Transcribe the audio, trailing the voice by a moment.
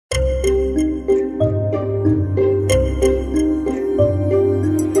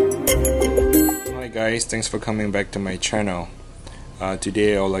guys, thanks for coming back to my channel.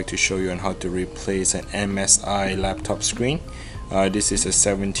 Today I would like to show you on how to replace an MSI laptop screen. This is a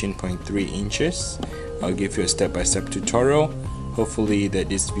 17.3 inches. I'll give you a step-by-step tutorial. Hopefully that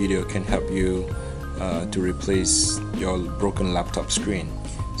this video can help you to replace your broken laptop screen.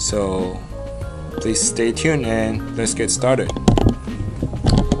 So please stay tuned and let's get started.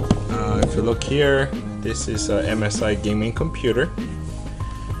 If you look here, this is a MSI gaming computer.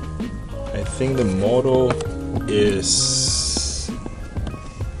 I think the model is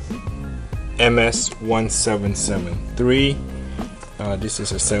MS1773. This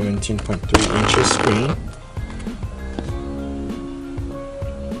is a 17.3 inches screen,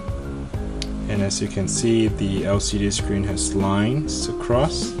 and as you can see, the LCD screen has lines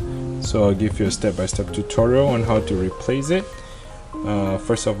across. So I'll give you a step-by-step tutorial on how to replace it.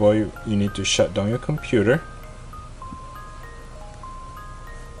 First of all, you need to shut down your computer.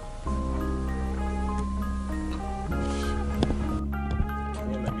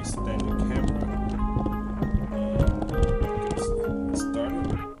 Let me stand the camera and get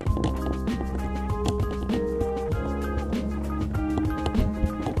started.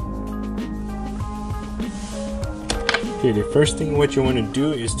 Okay, the first thing what you want to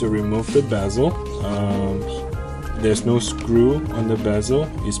do is to remove the bezel. There's no screw on the bezel.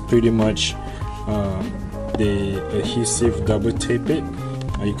 It's pretty much the adhesive double tape it.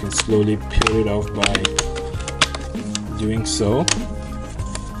 You can slowly peel it off by doing so.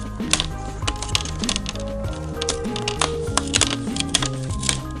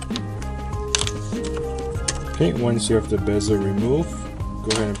 Okay, once you have the bezel removed,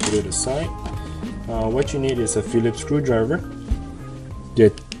 go ahead and put it aside. What you need is a Phillips screwdriver. There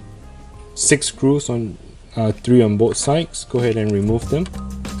are 6 screws on 3 on both sides. Go ahead and remove them.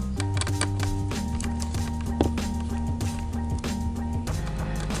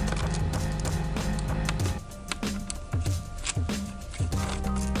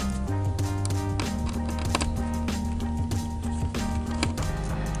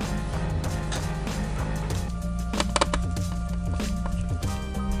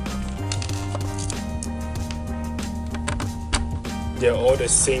 They're all the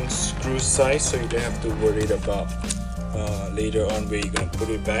same screw size, so you don't have to worry about later on where you're going to put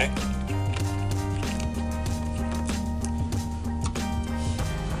it back.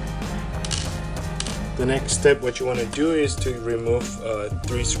 The next step, what you want to do is to remove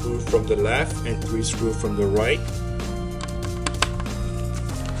 3 screws from the left and 3 screws from the right.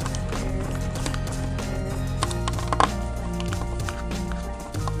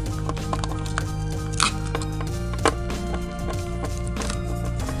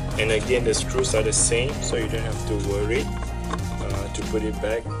 And again, the screws are the same, so you don't have to worry to put it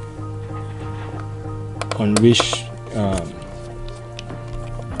back on which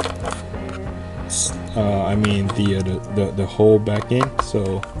I mean the hole back in.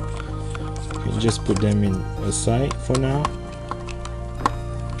 So you just put them in aside for now.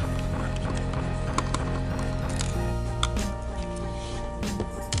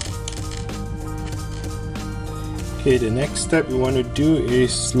 Okay, the next step you want to do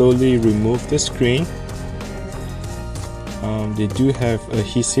is slowly remove the screen. They do have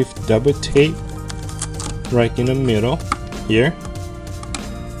adhesive double tape right in the middle here.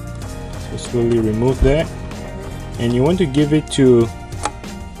 So slowly remove that, and you want to give it to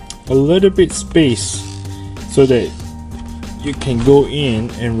a little bit space so that you can go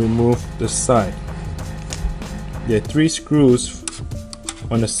in and remove the side. There are 3 screws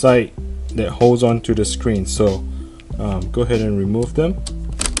on the side that holds on to the screen, so go ahead and remove them.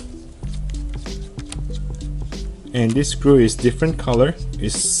 And this screw is different color,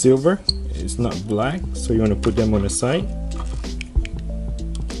 it's silver, it's not black, so you want to put them on the side.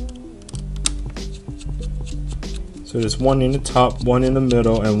 So there's one in the top, one in the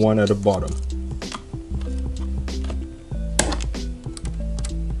middle, and one at the bottom.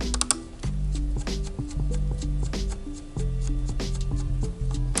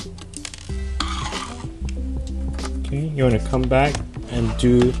 Okay, you want to come back and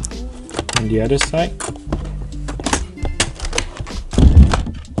do on the other side.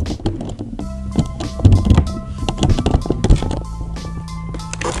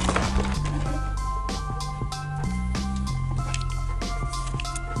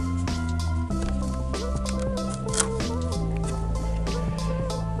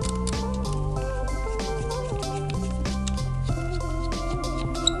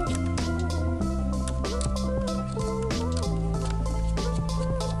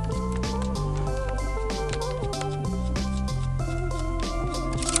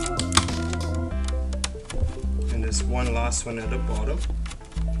 one last one at the bottom.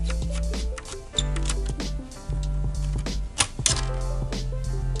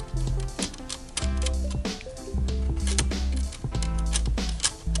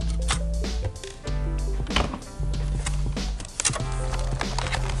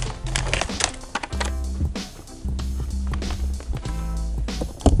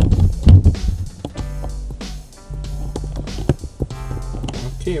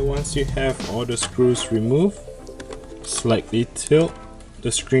 Okay, once you have all the screws removed, slightly tilt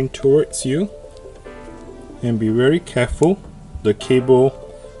the screen towards you and be very careful. The cable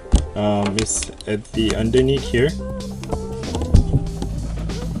is at the underneath here.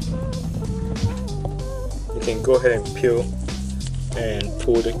 You can go ahead and peel and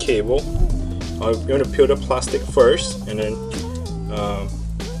pull the cable. You're going to peel the plastic first and then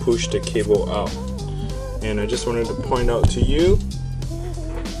push the cable out. And I just wanted to point out to you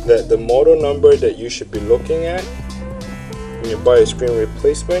that the model number that you should be looking at when you buy a screen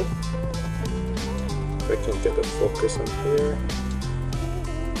replacement, if I can get the focus on here,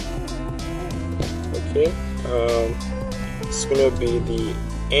 okay, it's gonna be the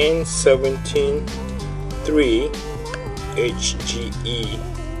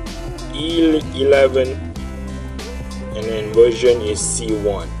N173HGE-E11 and then version is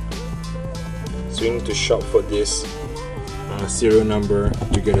C1. So you need to shop for this serial number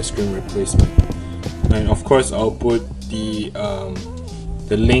to get a screen replacement. And of course I'll put the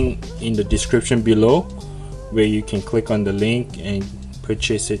link in the description below where you can click on the link and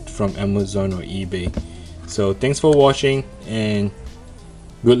purchase it from Amazon or eBay. So thanks for watching and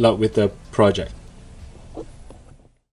good luck with the project.